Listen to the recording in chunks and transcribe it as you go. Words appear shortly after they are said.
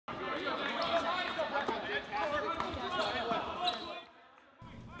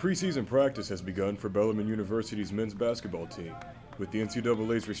Preseason practice has begun for Bellarmine University's men's basketball team. With the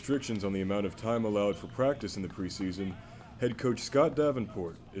NCAA's restrictions on the amount of time allowed for practice in the preseason, head coach Scott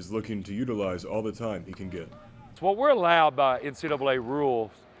Davenport is looking to utilize all the time he can get. Well, we're allowed by NCAA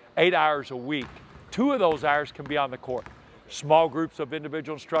rules 8 hours a week. 2 of those hours can be on the court. Small groups of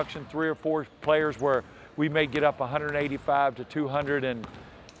individual instruction, 3 or 4 players where we may get up 185 to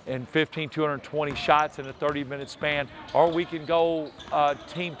 215, 220 shots in a 30-minute span, or we can go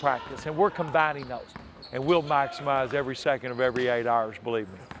team practice, and we're combining those. And we'll maximize every second of every 8 hours, believe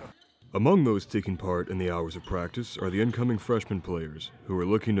me. Among those taking part in the hours of practice are the incoming freshman players who are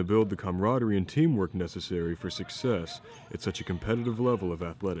looking to build the camaraderie and teamwork necessary for success at such a competitive level of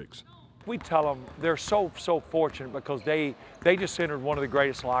athletics. We tell them they're so fortunate because they just entered one of the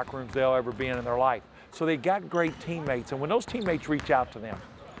greatest locker rooms they'll ever be in their life. So they got great teammates, and when those teammates reach out to them,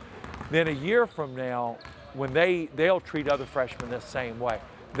 then a year from now, when they'll treat other freshmen the same way.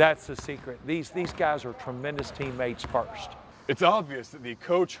 That's the secret. These guys are tremendous teammates first. It's obvious that the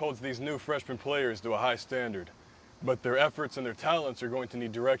coach holds these new freshman players to a high standard, but their efforts and their talents are going to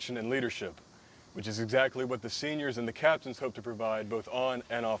need direction and leadership, which is exactly what the seniors and the captains hope to provide both on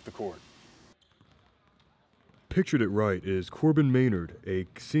and off the court. Pictured at right is Corbin Maynard, a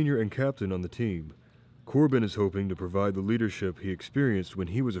senior and captain on the team. Corbin is hoping to provide the leadership he experienced when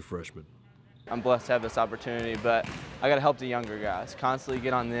he was a freshman. I'm blessed to have this opportunity, but I got to help the younger guys, constantly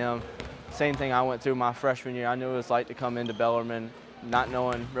get on them. Same thing I went through my freshman year. I knew what it was like to come into Bellarmine, not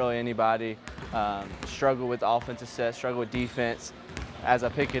knowing really anybody, struggle with offensive sets, struggle with defense. As I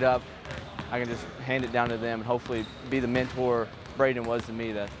pick it up, I can just hand it down to them and hopefully be the mentor Braden was to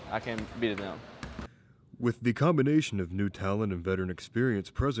me that I can be to them. With the combination of new talent and veteran experience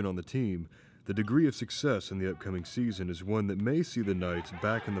present on the team, the degree of success in the upcoming season is one that may see the Knights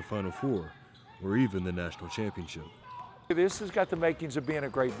back in the Final Four or even the national championship. This has got the makings of being a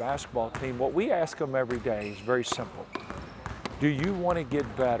great basketball team. What we ask them every day is very simple. Do you want to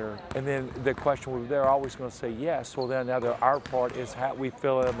get better? And then the question, they're always going to say yes. Well, then our part is how we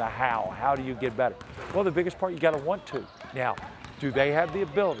fill in the how. How do you get better? Well, the biggest part, you got to want to. Now, do they have the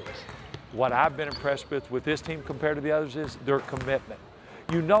abilities? What I've been impressed with this team compared to the others is their commitment.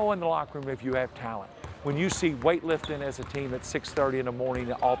 You know in the locker room if you have talent. When you see weightlifting as a team at 6:30 in the morning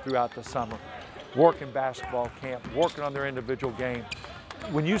all throughout the summer, working basketball camp, working on their individual game,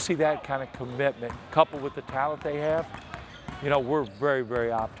 when you see that kind of commitment coupled with the talent they have, you know, we're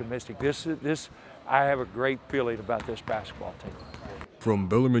very optimistic. I have a great feeling about this basketball team. From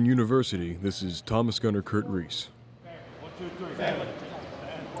Bellarmine University, this is Thomas Gunner Kurt Reese. 1, 2, 3. Family.